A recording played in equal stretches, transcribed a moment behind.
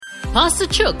Pastor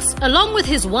Chooks, along with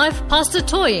his wife, Pastor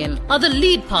Toyin, are the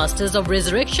lead pastors of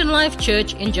Resurrection Life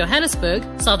Church in Johannesburg,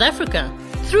 South Africa.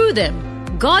 Through them,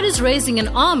 God is raising an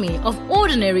army of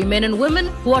ordinary men and women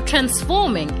who are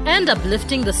transforming and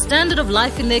uplifting the standard of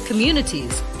life in their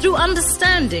communities through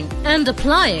understanding and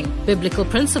applying biblical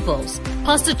principles.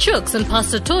 Pastor Chooks and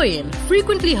Pastor Toyin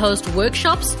frequently host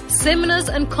workshops, seminars,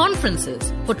 and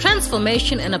conferences for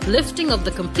transformation and uplifting of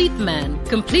the complete man,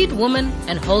 complete woman,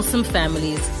 and wholesome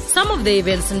families. Some of the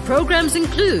events and programs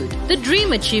include the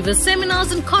Dream Achievers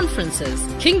seminars and conferences,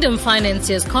 Kingdom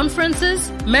Financiers conferences,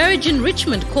 marriage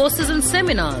enrichment courses and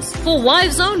seminars, for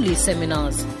wives-only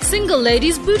seminars, single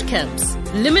ladies boot camps,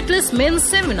 limitless men's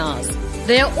seminars.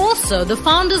 They are also the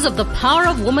founders of the Power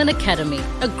of Woman Academy,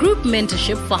 a group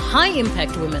mentorship for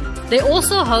high-impact women. They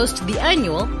also host the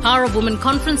annual Power of Women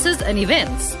conferences and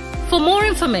events. For more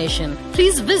information,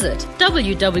 please visit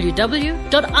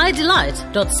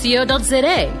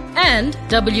www.idelight.co.za and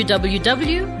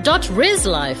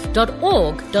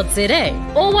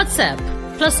www.reslife.org.za or WhatsApp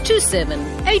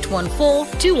 +27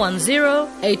 814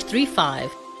 210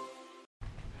 835.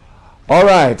 All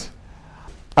right.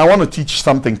 I want to teach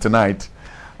something tonight.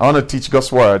 I want to teach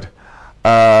God's word.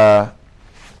 For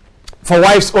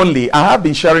wives only, I have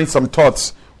been sharing some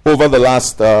thoughts over the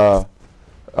last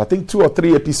I think 2 or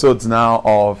 3 episodes now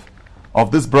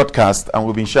of this broadcast, and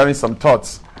we've been sharing some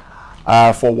thoughts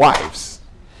for wives.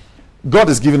 God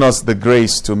has given us the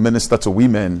grace to minister to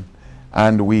women,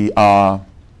 and we are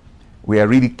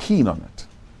really keen on it.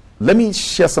 Let me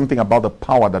share something about the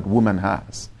power that woman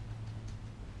has.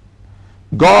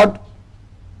 God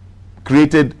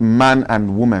created man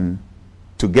and woman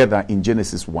together in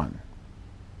Genesis 1.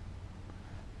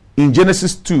 In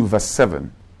Genesis 2 verse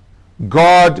 7,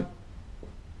 God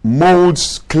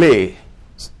molds clay,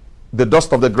 the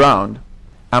dust of the ground,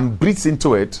 and breathes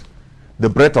into it the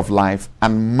breath of life,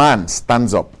 and man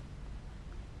stands up.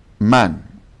 Man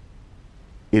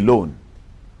alone.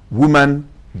 Woman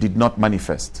did not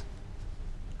manifest.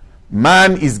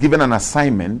 Man is given an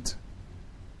assignment.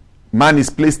 Man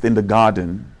is placed in the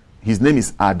garden. His name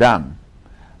is Adam.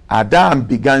 Adam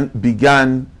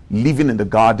began living in the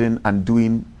garden and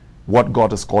doing what God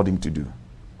has called him to do.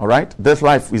 All right? This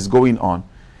life is going on.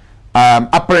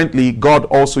 Apparently, God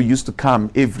also used to come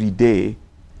every day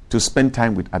to spend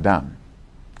time with Adam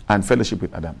and fellowship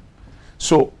with Adam.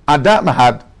 So Adam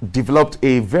had developed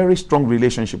a very strong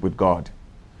relationship with God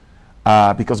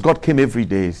because God came every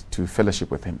day to fellowship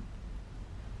with him.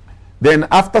 Then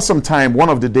after some time, one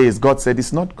of the days, God said,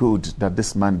 it's not good that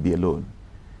this man be alone.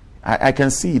 I can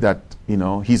see that,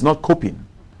 he's not coping.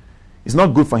 It's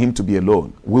not good for him to be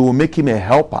alone. We will make him a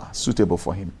helper suitable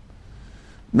for him.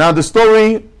 Now the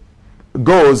story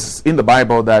goes in the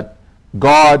Bible that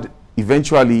God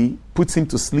eventually puts him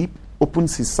to sleep,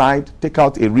 opens his side, take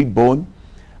out a rib bone,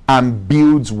 and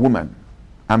builds woman.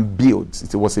 And builds.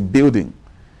 It was a building.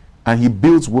 And he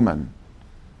builds woman.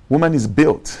 Woman is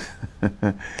built.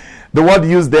 The word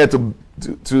used there to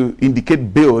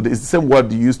indicate build is the same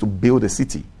word used to build a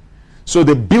city. So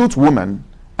they built woman,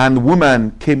 and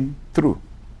woman came through.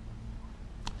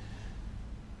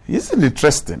 Isn't it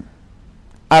interesting?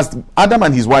 As Adam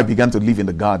and his wife began to live in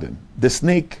the garden, the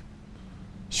snake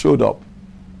showed up.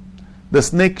 The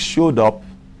snake showed up,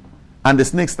 and the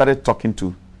snake started talking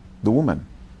to the woman.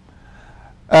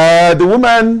 The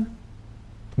woman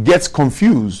gets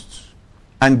confused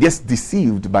and gets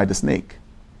deceived by the snake.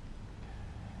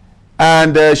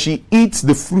 And she eats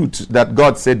the fruit that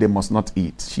God said they must not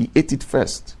eat. She ate it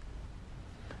first.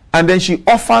 And then she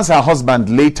offers her husband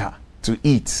later to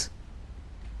eat.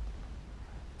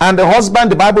 And the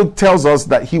husband, the Bible tells us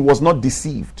that he was not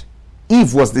deceived.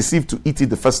 Eve was deceived to eat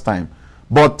it the first time,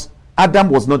 but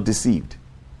Adam was not deceived.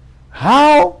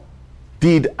 How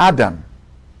did Adam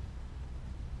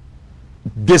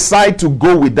decide to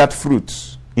go with that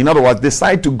fruit? In other words,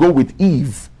 decide to go with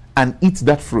Eve and eat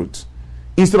that fruit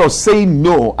instead of saying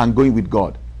no and going with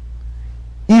God.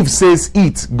 Eve says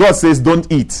eat, God says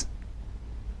don't eat.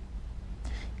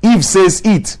 Eve says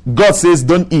eat, God says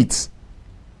don't eat.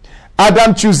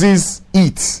 Adam chooses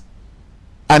eat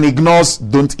and ignores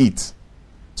don't eat.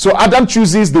 So Adam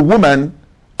chooses the woman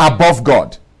above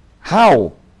God.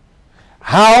 How?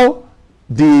 How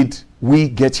did we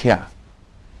get here?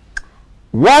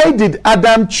 Why did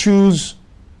Adam choose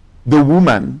the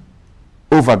woman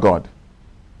over God?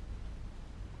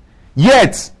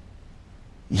 Yet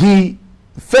he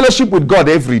fellowship with God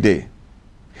every day.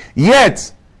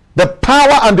 Yet the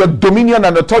power and the dominion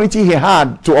and authority he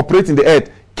had to operate in the earth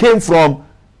came from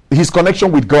his connection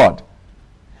with God.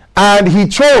 And he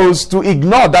chose to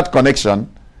ignore that connection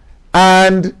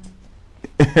and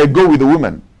go with the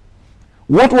woman.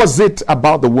 What was it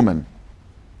about the woman?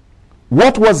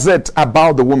 What was it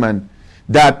about the woman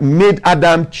that made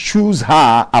Adam choose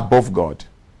her above God?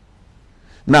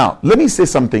 Now, let me say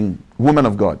something, woman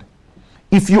of God.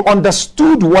 If you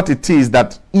understood what it is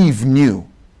that Eve knew,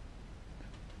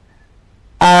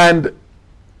 and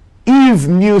Eve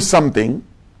knew something,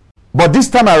 but this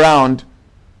time around,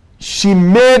 she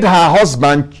made her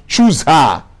husband choose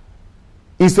her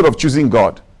instead of choosing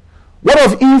God. What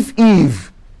if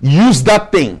Eve used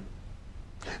that thing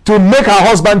to make her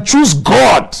husband choose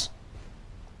God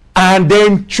and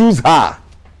then choose her?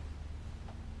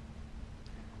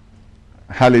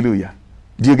 Hallelujah.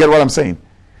 Do you get what I'm saying?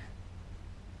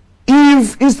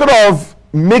 Eve, instead of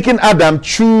making Adam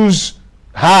choose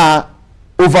her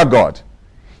over God,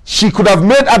 she could have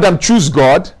made Adam choose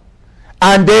God,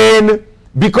 and then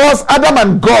because Adam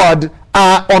and God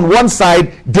are on one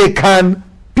side, they can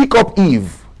pick up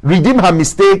Eve, redeem her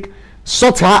mistake,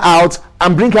 sort her out,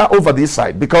 and bring her over this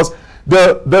side, because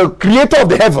the creator of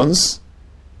the heavens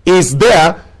is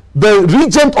there. The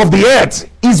regent of the earth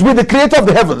is with the creator of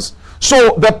the heavens.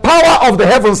 So the power of the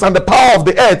heavens and the power of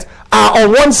the earth are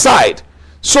on one side.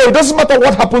 So it doesn't matter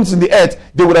what happens in the earth,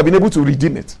 they would have been able to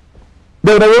redeem it.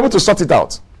 They would have been able to sort it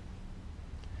out.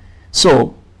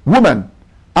 So, woman,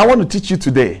 I want to teach you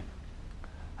today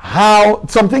how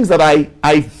some things that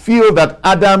I feel that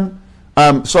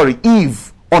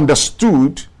Eve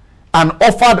understood and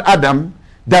offered Adam,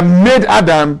 that made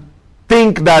Adam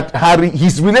think that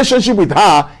his relationship with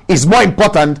her is more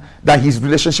important than his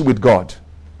relationship with God.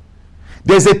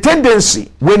 There's a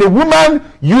tendency when a woman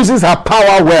uses her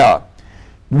power well,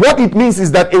 what it means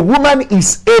is that a woman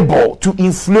is able to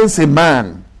influence a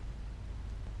man.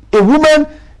 A woman,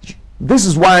 this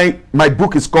is why my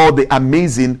book is called The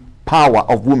Amazing Power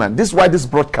of Woman. This is why this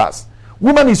broadcast.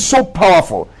 Woman is so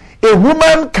powerful. A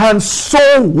woman can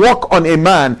so work on a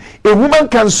man. A woman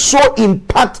can so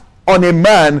impact on a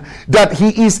man that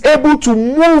he is able to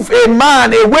move a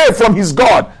man away from his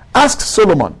God. Ask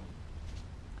Solomon.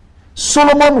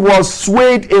 Solomon was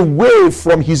swayed away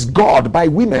from his God by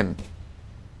women.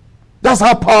 That's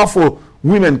how powerful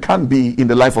women can be in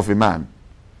the life of a man.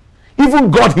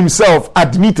 Even God himself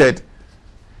admitted,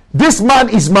 this man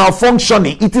is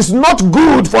malfunctioning. It is not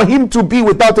good for him to be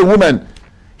without a woman.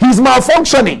 He's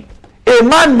malfunctioning. A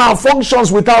man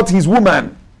malfunctions without his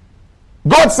woman.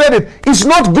 God said it. It's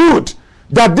not good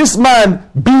that this man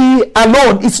be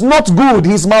alone. It's not good.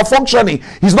 He's malfunctioning.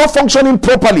 He's not functioning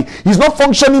properly. He's not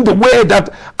functioning the way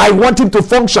that I want him to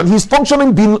function. He's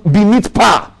functioning beneath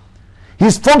par.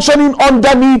 He's functioning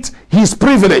underneath his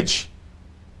privilege.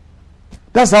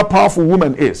 That's how powerful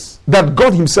woman is. That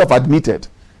God himself admitted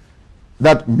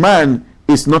that man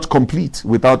is not complete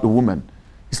without the woman.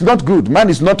 It's not good. Man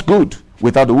is not good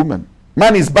without the woman.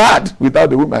 Man is bad without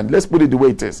the woman. Let's put it the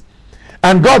way it is.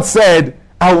 And God said,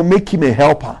 I will make him a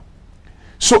helper.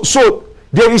 So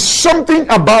there is something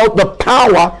about the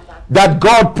power that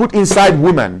God put inside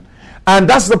woman. And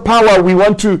that's the power we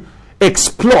want to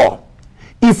explore.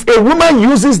 If a woman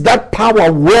uses that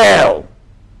power well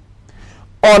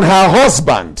on her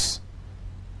husband,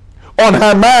 on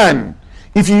her man,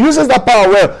 if he uses that power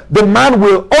well, the man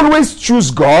will always choose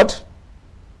God.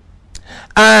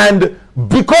 And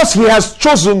because he has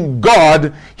chosen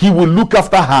God, he will look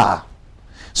after her.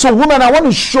 So, woman, I want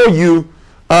to show you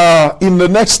in the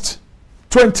next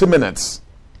 20 minutes,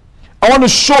 I want to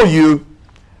show you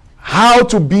how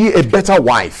to be a better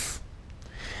wife,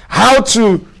 how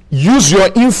to use your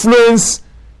influence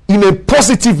in a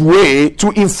positive way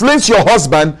to influence your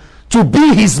husband to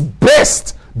be his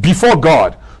best before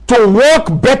God, to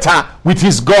work better with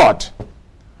his God.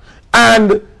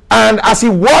 And as he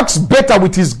works better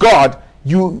with his God,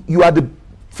 you are the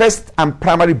first and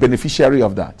primary beneficiary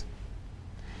of that.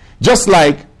 Just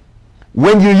like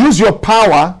when you use your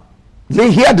power,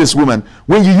 hear this, woman,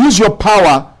 when you use your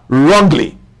power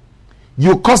wrongly,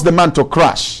 you cause the man to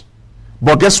crash.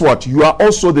 But guess what? You are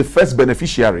also the first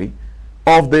beneficiary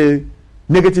of the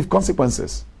negative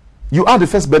consequences. You are the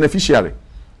first beneficiary.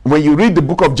 When you read the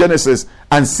book of Genesis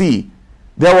and see,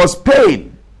 there was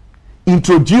pain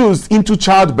introduced into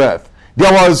childbirth.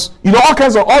 There was, all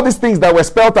kinds of all these things that were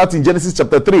spelled out in Genesis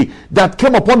chapter 3 that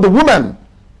came upon the woman.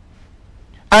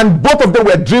 And both of them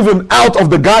were driven out of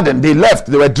the garden. They left.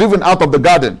 They were driven out of the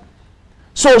garden.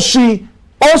 So she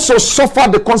also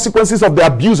suffered the consequences of the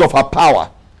abuse of her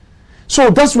power. So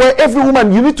that's why every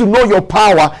woman, you need to know your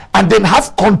power and then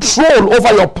have control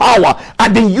over your power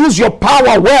and then use your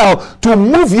power well to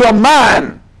move your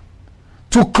man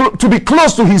to be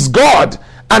close to his God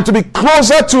and to be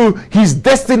closer to his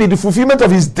destiny, the fulfillment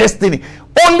of his destiny.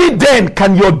 Only then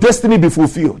can your destiny be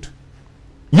fulfilled.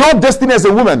 Your destiny as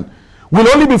a woman. will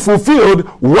only be fulfilled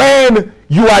when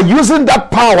you are using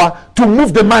that power to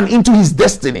move the man into his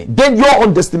destiny. Then your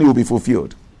own destiny will be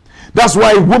fulfilled. That's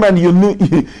why, woman, you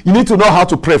need to know how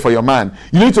to pray for your man.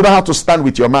 You need to know how to stand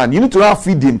with your man. You need to know how to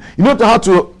feed him. You need to know how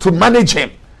to manage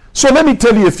him. So let me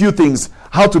tell you a few things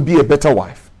how to be a better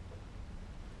wife.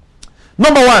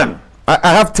 Number one,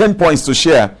 I have 10 points to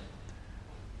share.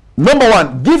 Number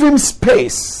one, give him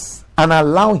space and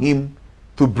allow him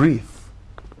to breathe.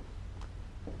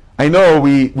 I know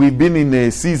we've been in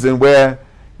a season where,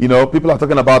 people are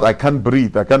talking about, I can't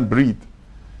breathe.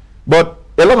 But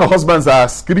a lot of husbands are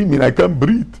screaming, I can't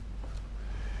breathe.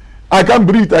 I can't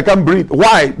breathe.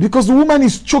 Why? Because the woman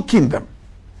is choking them.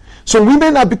 So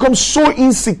women have become so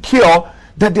insecure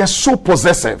that they are so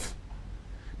possessive.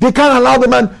 They can't allow the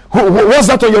man, what's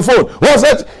that on your phone? What's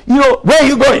that? Where are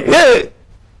you going? Hey!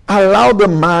 Allow the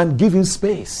man, give him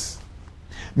space.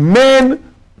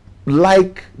 Men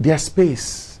like their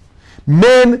space.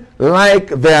 Men like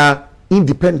their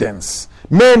independence.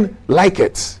 Men like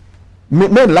it.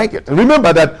 Men like it.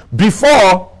 Remember that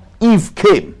before Eve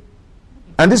came,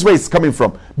 and this is where it's coming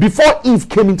from. Before Eve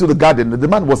came into the garden, the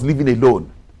man was living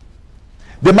alone.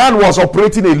 The man was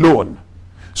operating alone.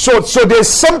 So there's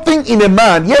something in a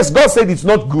man. Yes, God said it's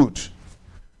not good.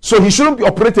 So he shouldn't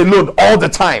operate alone all the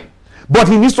time. But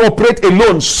he needs to operate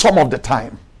alone some of the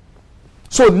time.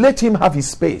 So let him have his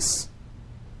space.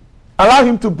 Allow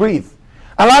him to breathe.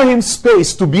 Allow him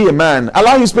space to be a man.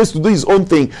 Allow him space to do his own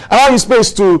thing. Allow him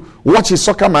space to watch his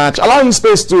soccer match. Allow him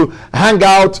space to hang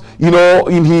out,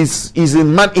 in his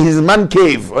man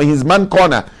cave or his man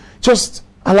corner. Just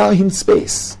allow him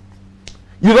space.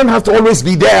 You don't have to always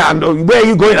be there and where are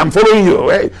you going? I'm following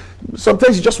you.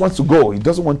 Sometimes he just wants to go. He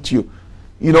doesn't want you.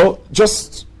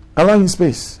 Just allow him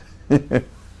space.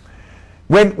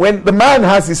 When the man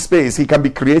has his space, he can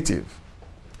be creative.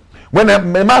 When a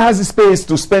man has his space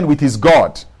to spend with his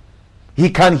God, he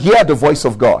can hear the voice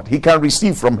of God. He can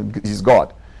receive from his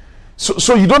God.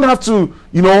 So you don't have to,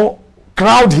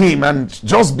 crowd him and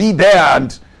just be there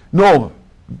and no,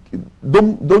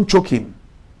 don't choke him.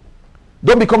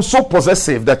 Don't become so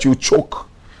possessive that you choke.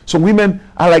 So women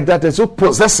are like that. They're so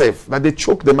possessive that they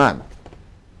choke the man.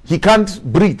 He can't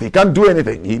breathe. He can't do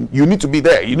anything. You need to be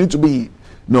there. You need to be...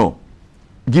 No.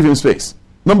 Give him space.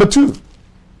 Number two.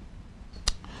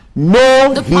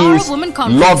 Know his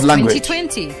love language.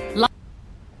 2020.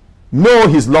 Know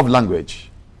his love language.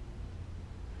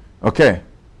 Okay.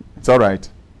 It's all right.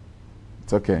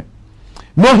 It's okay.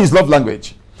 Know his love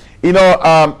language. They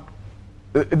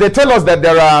tell us that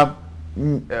there are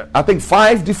I think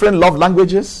 5 different love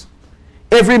languages.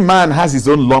 Every man has his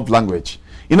own love language.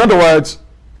 In other words,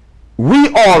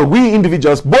 we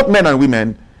individuals, both men and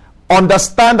women,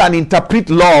 understand and interpret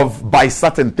love by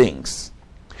certain things.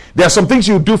 There are some things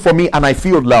you do for me and I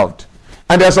feel loved.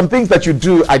 And there are some things that you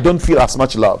do I don't feel as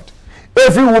much loved.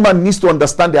 Every woman needs to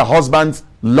understand their husband's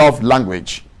love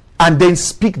language and then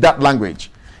speak that language.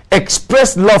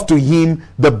 Express love to him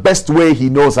the best way he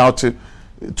knows how to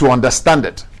understand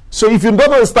it. So if you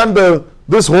don't understand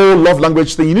this whole love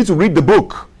language thing, you need to read the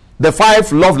book, The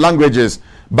 5 Love Languages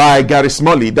by Gary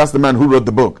Smalley. That's the man who wrote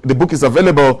the book. The book is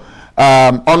available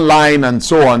online and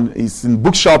so on. It's in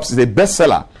bookshops. It's a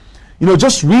bestseller.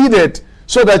 Just read it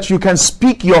so that you can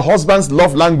speak your husband's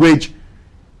love language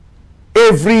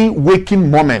every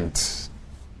waking moment.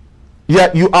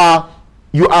 Yeah, you are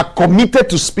committed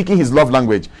to speaking his love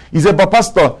language. He said, but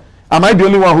Pastor, am I the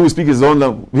only one who speaks his own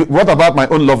language? What about my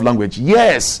own love language?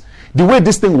 Yes. The way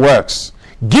this thing works,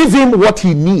 give him what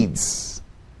he needs,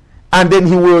 and then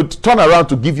he will turn around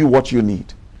to give you what you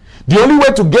need. The only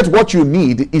way to get what you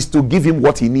need is to give him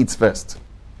what he needs first.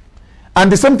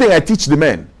 And the same thing I teach the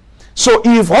men. So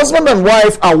if husband and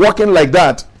wife are working like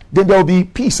that, then there will be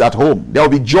peace at home. There will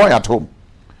be joy at home.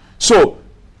 So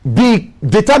be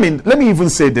determined. Let me even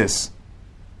say this.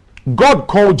 God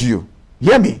called you.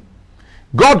 Hear me.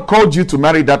 God called you to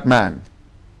marry that man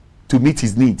to meet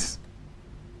his needs.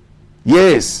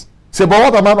 Yes. Say, but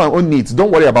what about my own needs?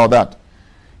 Don't worry about that.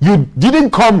 You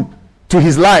didn't come to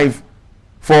his life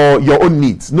for your own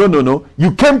needs. No.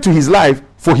 You came to his life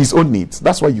for his own needs.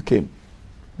 That's why you came.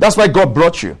 That's why God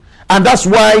brought you. And that's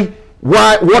why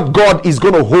what God is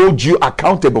going to hold you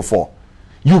accountable for.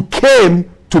 You came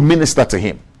to minister to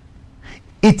him.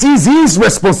 It is his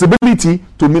responsibility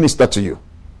to minister to you.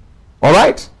 All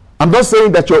right? I'm not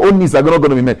saying that your own needs are not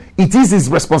going to be met. It is his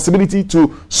responsibility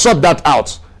to sort that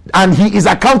out. And he is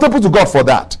accountable to God for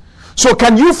that. So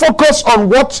can you focus on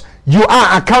what you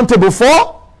are accountable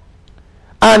for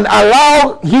and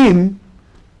allow him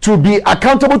to be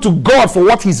accountable to God for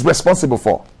what he's responsible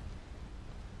for?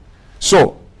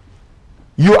 So,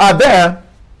 you are there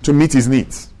to meet his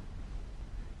needs.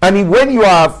 And when you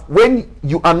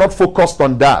are not focused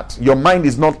on that, your mind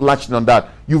is not latched on that,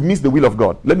 you've missed the will of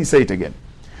God. Let me say it again.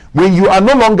 When you are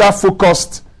no longer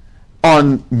focused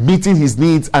on meeting his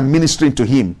needs and ministering to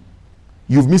him,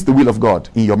 you've missed the will of God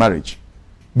in your marriage.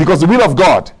 Because the will of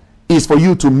God is for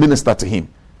you to minister to him.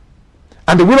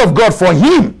 And the will of God for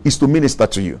him is to minister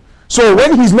to you. So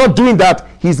when he's not doing that,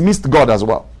 he's missed God as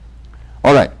well.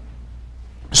 All right.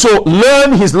 So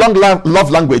learn his love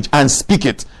language and speak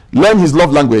it. Learn his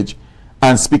love language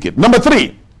and speak it. Number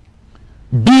 3,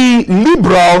 be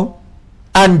liberal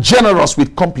and generous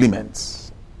with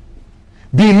compliments.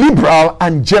 Be liberal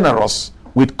and generous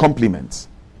with compliments.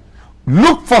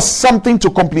 Look for something to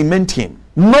compliment him,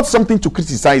 not something to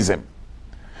criticize him.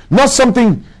 Not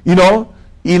something, to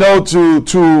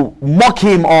mock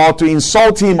him or to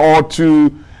insult him or to,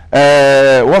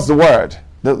 what's the word?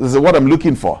 That's the word I'm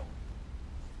looking for.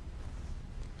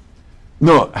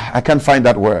 No, I can't find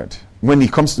that word. When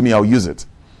it comes to me, I'll use it.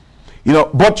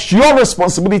 But your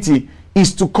responsibility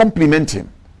is to compliment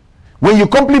him. When you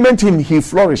compliment him, he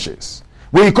flourishes.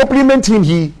 When you compliment him,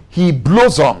 he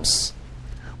blossoms.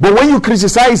 But when you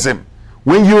criticize him,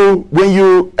 when you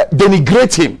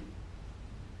denigrate him,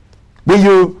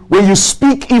 when you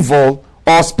speak evil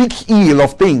or speak ill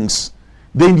of things,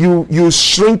 then you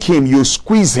shrink him, you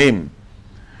squeeze him,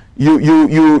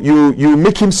 you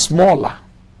make him smaller.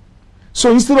 So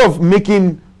instead of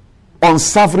making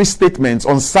unsavory statements,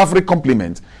 unsavory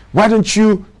compliments, why don't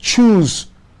you choose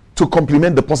to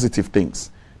compliment the positive things?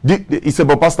 He said,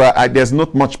 but Pastor, there's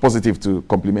not much positive to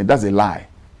compliment. That's a lie.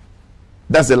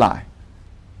 That's a lie.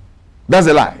 That's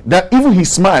a lie. That even his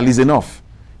smile is enough.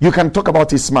 You can talk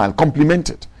about his smile, compliment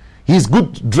it. His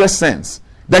good dress sense,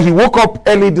 that he woke up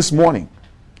early this morning,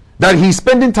 that he's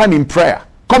spending time in prayer.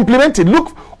 Compliment it.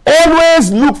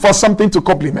 Always look for something to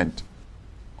compliment.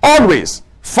 Always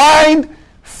find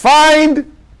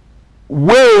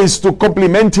ways to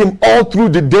compliment him all through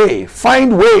the day.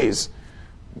 Find ways.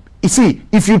 You see,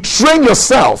 if you train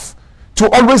yourself to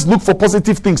always look for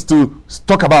positive things to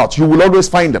talk about, you will always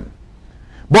find them.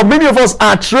 But many of us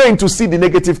are trained to see the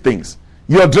negative things.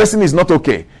 Your dressing is not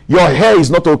okay. Your hair is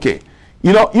not okay.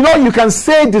 You you can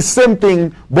say the same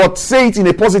thing, but say it in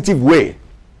a positive way.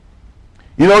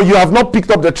 You have not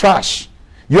picked up the trash.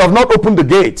 You have not opened the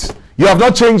gate. You have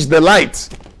not changed the light.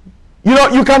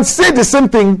 You can say the same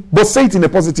thing, but say it in a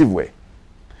positive way.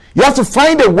 You have to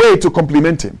find a way to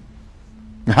compliment him.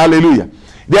 Hallelujah.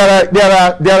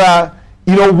 There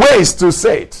are ways to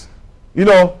say it.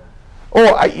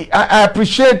 I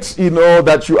appreciate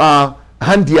that you are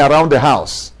handy around the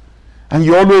house and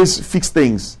you always fix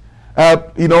things.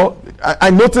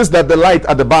 I noticed that the light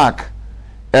at the back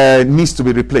needs to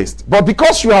be replaced. But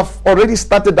because you have already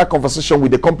started that conversation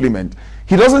with a compliment,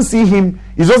 he doesn't see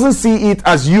it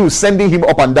as you sending him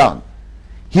up and down.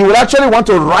 He will actually want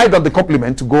to ride on the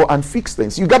compliment to go and fix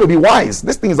things. You got to be wise.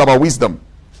 This thing is about wisdom.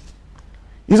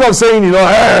 He's not saying,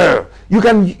 you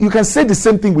can say the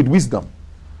same thing with wisdom.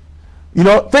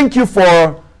 Thank you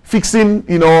for fixing,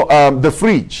 the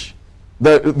fridge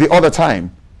the other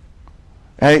time.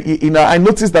 I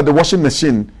noticed that the washing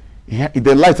machine,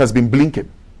 the light has been blinking.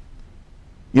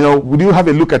 Would you have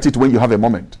a look at it when you have a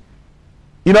moment?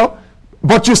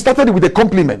 But you started with a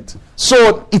compliment.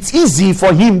 So it's easy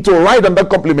for him to ride on that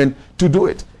compliment to do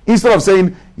it. Instead of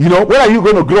saying, when are you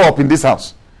going to grow up in this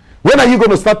house? When are you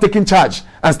going to start taking charge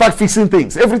and start fixing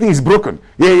things? Everything is broken.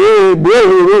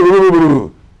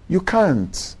 You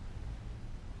can't.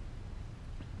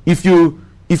 If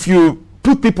you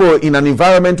put people in an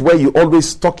environment where you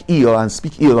always talk ill and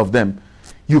speak ill of them,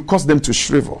 you cause them to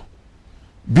shrivel.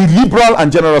 Be liberal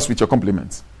and generous with your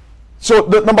compliments. So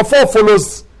the number 4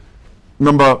 follows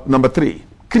number 3.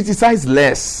 Criticize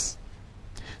less.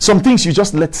 Some things you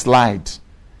just let slide.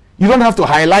 You don't have to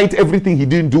highlight everything he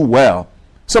didn't do well.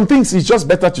 Some things it's just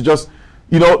better to just,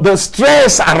 the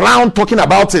stress around talking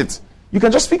about it, you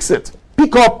can just fix it.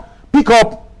 Pick up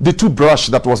the toothbrush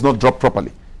that was not dropped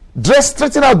properly.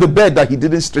 Straighten out the bed that he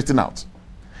didn't straighten out.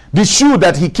 The shoe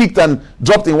that he kicked and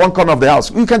dropped in one corner of the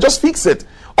house, you can just fix it.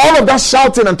 All of that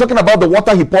shouting and talking about the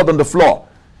water he poured on the floor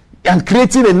and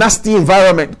creating a nasty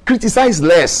environment. Criticize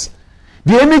less.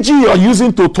 The energy you're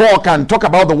using to talk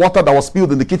about the water that was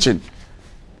spilled in the kitchen,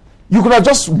 you could have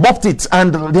just mopped it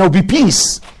and there will be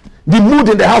peace. The mood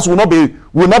in the house will not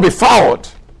be fouled.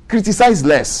 Criticize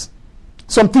less.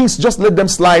 Some things, just let them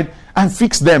slide and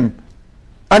fix them.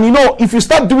 And if you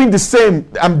start doing the same,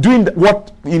 I'm doing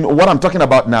what I'm talking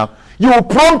about now, you will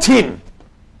prompt him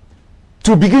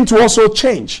to begin to also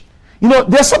change.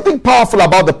 There's something powerful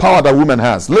about the power that woman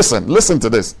has. Listen to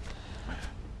this.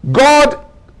 God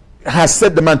has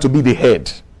set the man to be the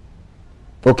head.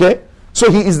 Okay?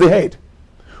 So he is the head.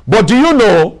 But do you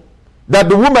know that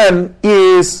the woman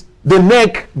is the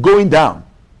neck going down?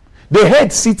 The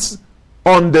head sits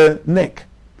on the neck.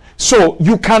 So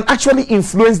you can actually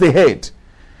influence the head.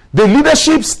 The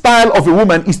leadership style of a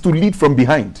woman is to lead from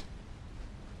behind.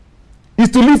 Is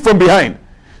to lead from behind.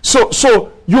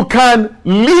 So you can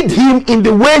lead him in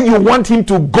the way you want him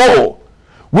to go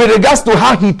with regards to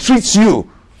how he treats you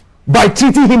by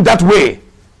treating him that way.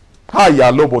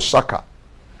 Haya lobo shaka.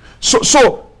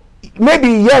 So maybe,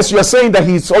 yes, you are saying that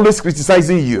he's always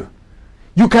criticizing you.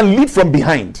 You can lead from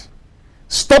behind.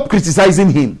 Stop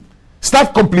criticizing him.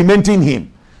 Start complimenting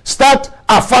him. Start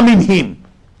affirming him.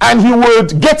 And he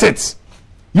would get it.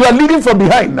 You are leading from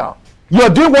behind now. You are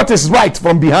doing what is right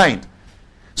from behind.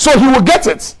 So he will get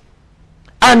it.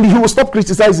 And he will stop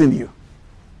criticizing you.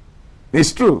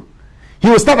 It's true. He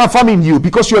will start affirming you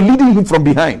because you are leading him from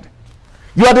behind.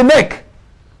 You are the neck.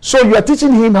 So you are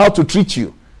teaching him how to treat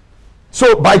you.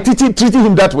 So by treating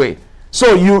him that way.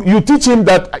 So you teach him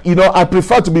that, I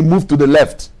prefer to be moved to the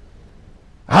left.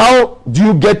 How do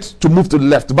you get to move to the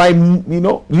left? By,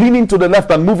 leaning to the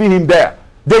left and moving him there.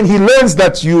 Then he learns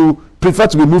that you prefer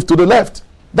to be moved to the left.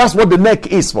 That's what the neck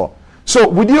is for. So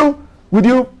would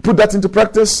you put that into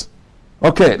practice?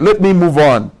 Okay, let me move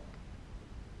on.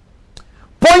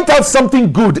 Point out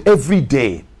something good every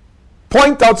day.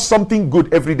 Point out something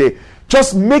good every day.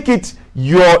 Just make it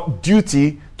your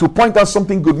duty to point out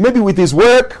something good. Maybe with his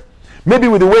work, maybe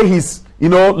with the way he's,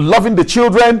 loving the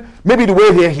children, maybe the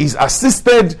way he's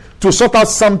assisted to sort out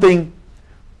something.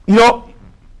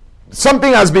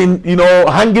 Something has been,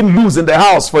 hanging loose in the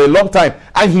house for a long time,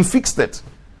 and he fixed it.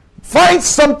 Find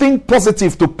something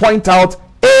positive to point out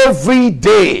every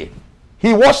day.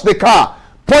 He washed the car,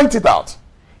 point it out.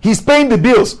 He's paying the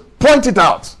bills, point it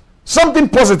out. Something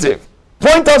positive.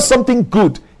 Point out something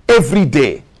good every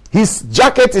day. His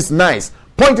jacket is nice,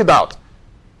 point it out.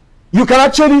 You can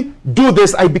actually do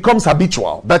this, and it becomes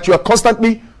habitual, that you are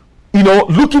constantly,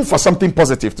 looking for something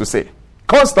positive to say.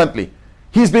 Constantly.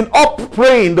 He's been up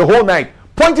praying the whole night.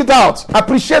 Point it out.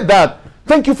 Appreciate that.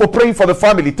 Thank you for praying for the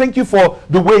family. Thank you for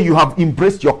the way you have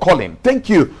embraced your calling. Thank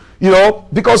you,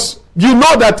 because you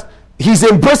know that he's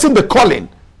embracing the calling.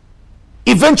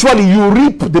 Eventually, you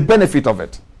reap the benefit of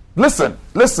it. Listen.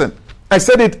 I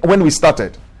said it when we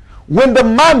started. When the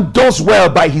man does well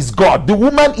by his God, the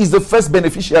woman is the first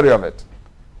beneficiary of it.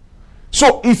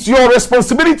 So it's your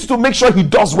responsibility to make sure he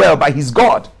does well by his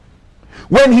God.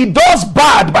 When he does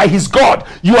bad by his God,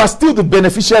 you are still the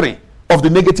beneficiary of the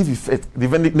negative effect, the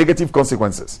negative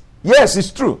consequences. Yes,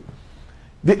 it's true.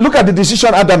 Look at the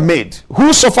decision Adam made.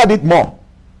 Who suffered it more?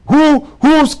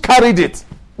 Who's carried it?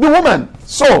 The woman.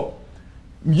 So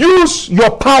use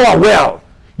your power well.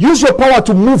 Use your power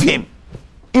to move him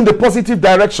in the positive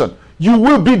direction. You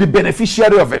will be the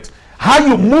beneficiary of it. How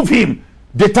you move him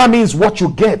determines what you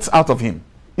get out of him.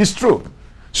 It's true.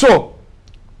 So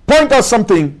point out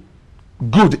something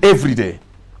good every day.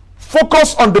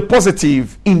 Focus on the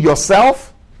positive in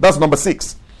yourself. That's number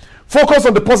 6. Focus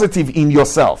on the positive in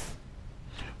yourself.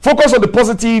 Focus on the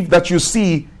positive that you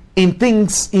see in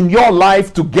things in your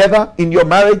life together, in your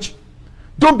marriage.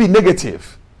 Don't be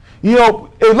negative. A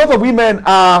lot of women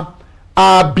are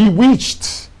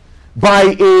bewitched by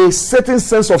a certain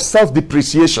sense of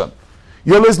self-depreciation.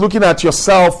 You're always looking at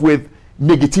yourself with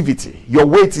negativity. Your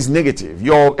weight is negative.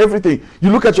 Your everything.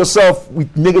 You look at yourself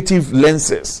with negative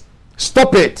lenses.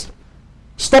 Stop it.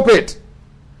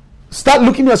 Start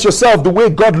looking at yourself the way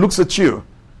God looks at you.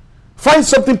 Find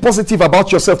something positive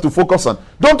about yourself to focus on.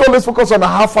 Don't always focus on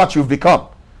how fat you've become,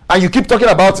 and you keep talking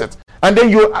about it, and then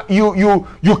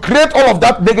you create all of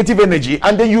that negative energy,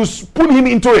 and then you pull him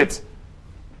into it.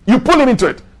 You pull him into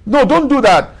it. No, don't do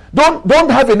that. Don't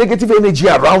have a negative energy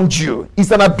around you.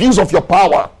 It's an abuse of your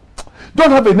power.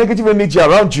 Don't have a negative energy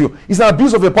around you. It's an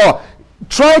abuse of your power.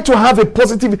 Try to have a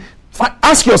positive.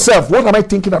 Ask yourself, what am I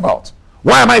thinking about?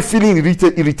 Why am I feeling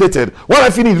irritated? Why am I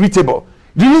feeling irritable?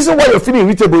 The reason why you're feeling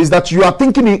irritable is that you are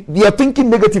thinking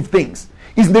negative things.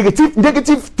 It's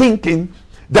negative thinking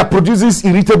that produces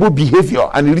irritable behavior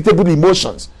and irritable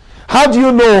emotions. How do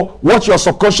you know what you're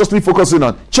subconsciously focusing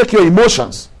on? Check your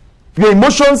emotions. Your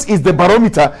emotions is the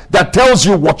barometer that tells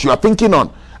you what you are thinking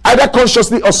on, either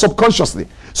consciously or subconsciously.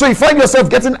 So you find yourself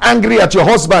getting angry at your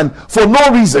husband for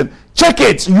no reason, check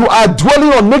it. You are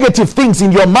dwelling on negative things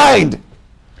in your mind.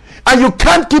 And you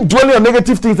can't keep dwelling on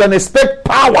negative things and expect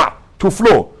power to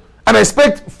flow, and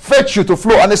expect virtue to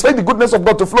flow, and expect the goodness of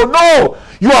God to flow. No,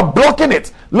 you are blocking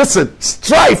it. Listen,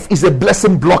 strife is a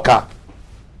blessing blocker.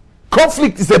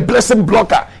 Conflict is a blessing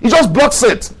blocker. It just blocks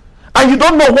it. And you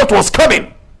don't know what was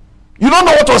coming. You don't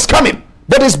know what was coming,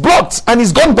 but it's blocked and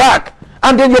it's gone back.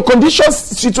 and then your condition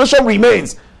situation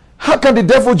remains, how can the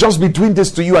devil just be doing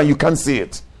this to you and you can't see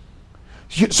it?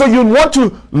 So you want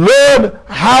to learn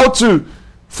how to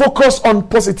focus on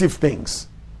positive things.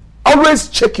 Always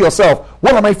check yourself.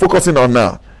 What am I focusing on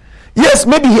now? Yes,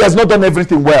 maybe he has not done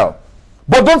everything well,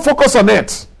 but don't focus on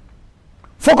it.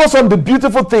 Focus on the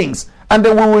beautiful things, and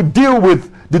then we will deal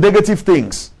with the negative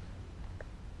things.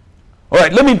 All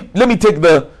right, let me take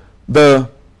the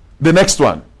next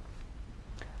one.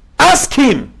 Ask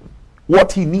him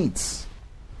what he needs.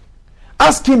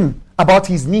 Ask him about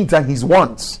his needs and his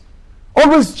wants.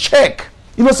 Always check.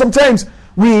 Sometimes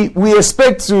we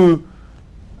expect to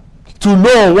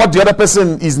know what the other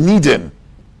person is needing.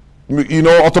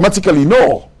 Automatically.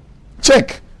 No.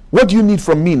 Check. What do you need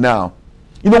from me now?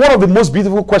 One of the most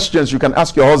beautiful questions you can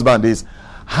ask your husband is,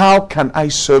 how can I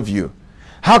serve you?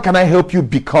 How can I help you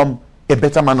become a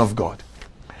better man of God?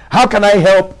 How can I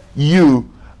help you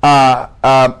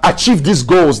achieve these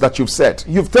goals that you've set?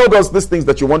 You've told us these things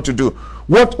that you want to do.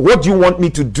 What do you want me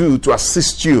to do to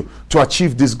assist you to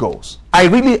achieve these goals? I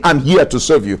really am here to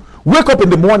serve you. Wake up in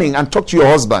the morning and talk to your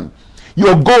husband.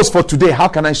 Your goals for today, how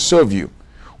can I serve you?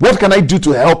 What can I do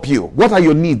to help you? What are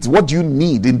your needs? What do you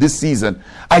need in this season?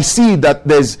 I see that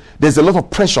there's a lot of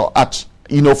pressure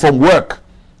from work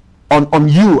on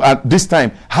you at this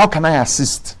time. How can I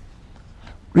assist?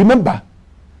 Remember,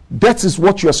 that is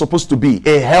what you are supposed to be,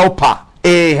 a helper,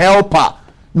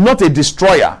 not a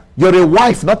destroyer. You're a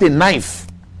wife, not a knife.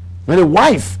 You're a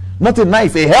wife, not a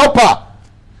knife, a helper.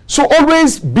 So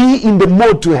always be in the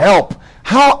mode to help.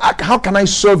 How can I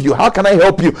serve you? How can I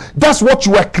help you? That's what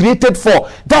you are created for.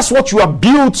 That's what you are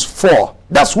built for.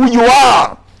 That's who you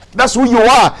are. That's who you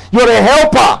are. You're a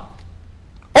helper.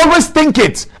 Always think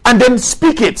it and then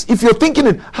speak it. If you're thinking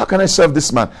it, how can I serve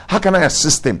this man? How can I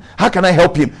assist him? How can I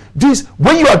help him?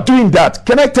 When you are doing that,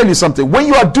 can I tell you something? When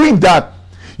you are doing that,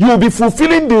 you will be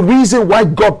fulfilling the reason why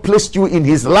God placed you in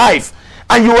his life.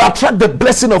 And you will attract the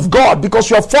blessing of God because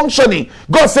you are functioning.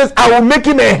 God says, I will make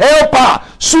him a helper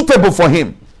suitable for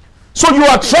him. So you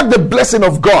attract the blessing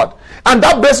of God. And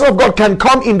that blessing of God can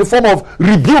come in the form of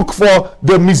rebuke for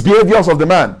the misbehaviors of the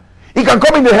man. It can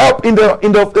come in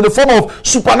the form of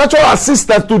supernatural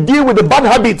assistance to deal with the bad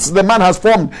habits the man has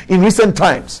formed in recent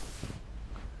times.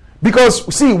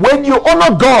 Because, see, when you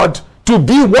honor God to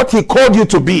be what he called you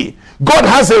to be, God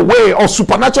has a way of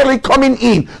supernaturally coming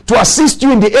in to assist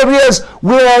you in the areas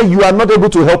where you are not able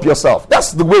to help yourself.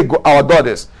 That's the way our God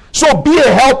is. So be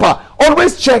a helper.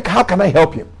 Always check, how can I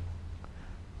help him?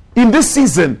 In this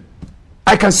season,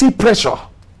 I can see pressure.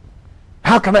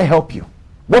 How can I help you?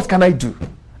 What can I do?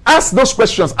 Ask those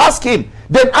questions. Ask him.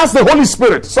 Then ask the Holy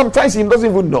Spirit. Sometimes he doesn't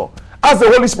even know. Ask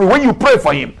the Holy Spirit. When you pray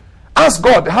for him, ask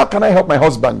God, how can I help my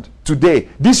husband today,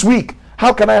 this week?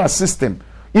 How can I assist him?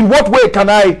 In what way can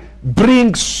I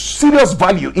bring serious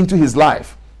value into his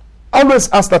life? Always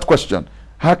ask that question.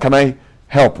 How can I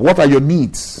help? What are your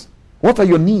needs? What are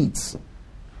your needs?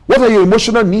 What are your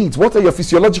emotional needs? What are your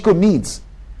physiological needs?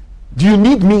 Do you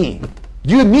need me?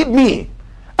 Do you need me?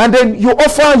 And then you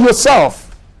offer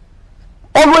yourself.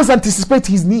 Always anticipate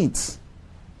his needs.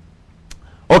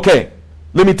 Okay,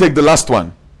 let me take the last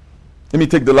one.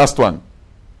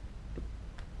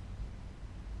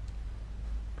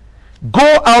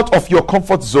 Go out of your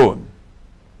comfort zone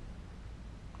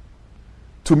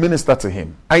to minister to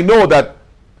him. I know that,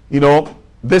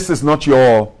 this is not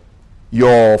your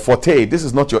forte. This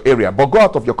is not your area. But go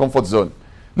out of your comfort zone.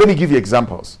 Let me give you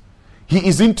examples. He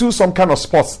is into some kind of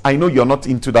sports. I know you're not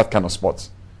into that kind of sports.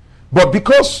 But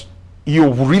because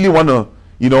you really want to,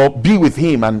 be with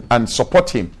him and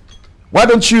support him, why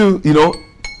don't you,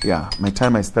 yeah, my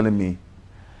timer is telling me.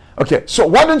 Okay, so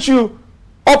why don't you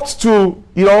opt to,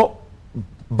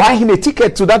 buy him a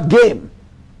ticket to that game?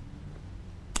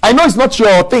 I know it's not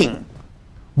your thing,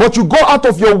 but you go out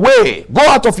of your way, go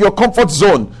out of your comfort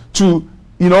zone to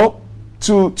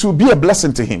be a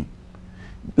blessing to him.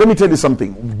 Let me tell you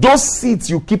something. Those seeds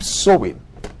you keep sowing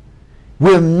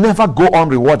will never go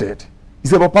unrewarded. He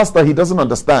said, but Pastor, he doesn't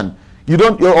understand.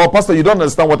 Pastor, you don't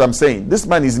understand what I'm saying. This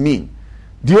man is mean.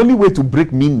 The only way to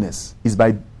break meanness is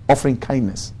by offering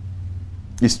kindness.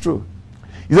 It's true.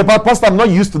 He said, but Pastor, I'm not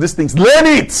used to these things. Learn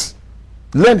it.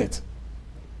 Learn it.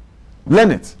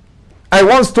 Learn it. I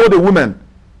once told a woman,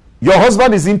 your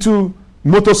husband is into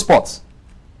motorsports.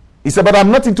 He said, but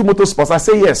I'm not into motorsports. I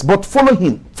say, yes, but follow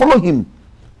him. Follow him.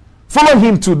 Follow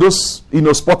him to those,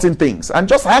 sporting things and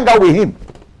just hang out with him.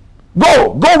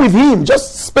 Go with him.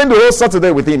 Just spend the whole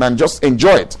Saturday with him and just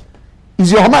enjoy it.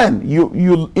 He's your man.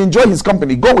 You enjoy his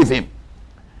company. Go with him.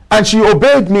 And she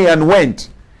obeyed me and went.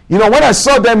 When I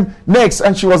saw them next,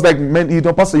 and she was like, man,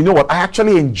 Pastor, you know what? I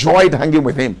actually enjoyed hanging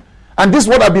with him. And this is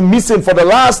what I've been missing for the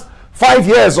last 5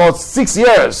 years or 6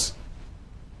 years.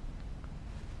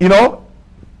 You know,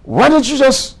 why don't you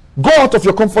just go out of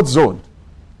your comfort zone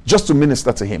just to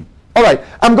minister to him? All right,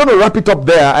 I'm going to wrap it up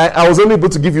there. I was only able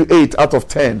to give you 8 out of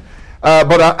 10.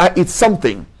 But it's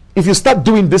something. If you start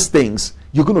doing these things,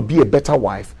 you're going to be a better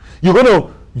wife. You're going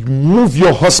to move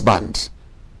your husband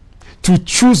to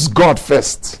choose God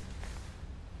first,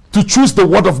 to choose the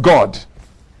word of God.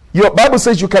 Your Bible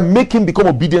says you can make him become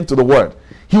obedient to the word.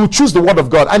 He will choose the word of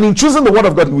God. And in choosing the word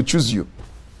of God, he will choose you.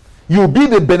 You will be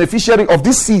the beneficiary of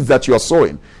these seeds that you are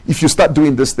sowing if you start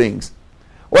doing these things.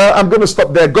 Well, I'm going to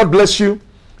stop there. God bless you.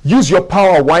 Use your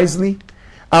power wisely.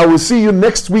 I will see you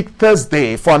next week,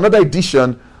 Thursday, for another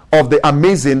edition of the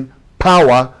amazing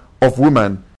Power of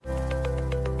Woman.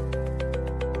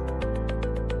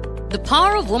 The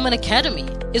Power of Woman Academy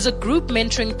is a group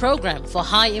mentoring program for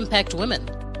high-impact women.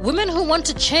 Women who want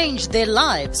to change their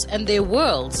lives and their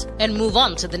worlds and move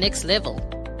on to the next level.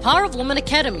 Power of Woman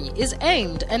Academy is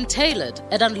aimed and tailored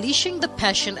at unleashing the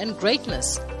passion and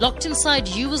greatness locked inside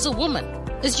you as a woman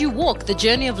as you walk the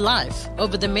journey of life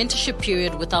over the mentorship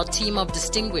period with our team of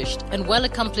distinguished and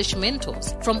well-accomplished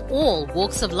mentors from all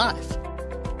walks of life.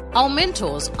 Our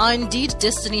mentors are indeed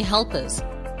destiny helpers.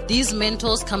 These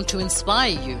mentors come to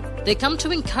inspire you. They come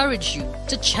to encourage you,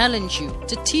 to challenge you,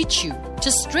 to teach you,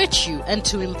 to stretch you, and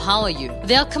to empower you.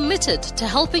 They are committed to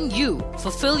helping you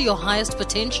fulfill your highest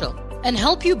potential and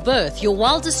help you birth your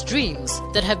wildest dreams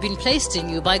that have been placed in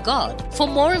you by God. For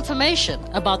more information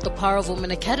about the Power of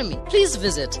Women Academy, please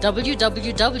visit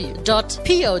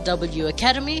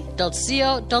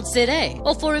www.powacademy.co.za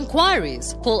or for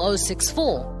inquiries, call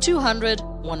 064 200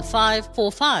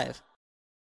 1545.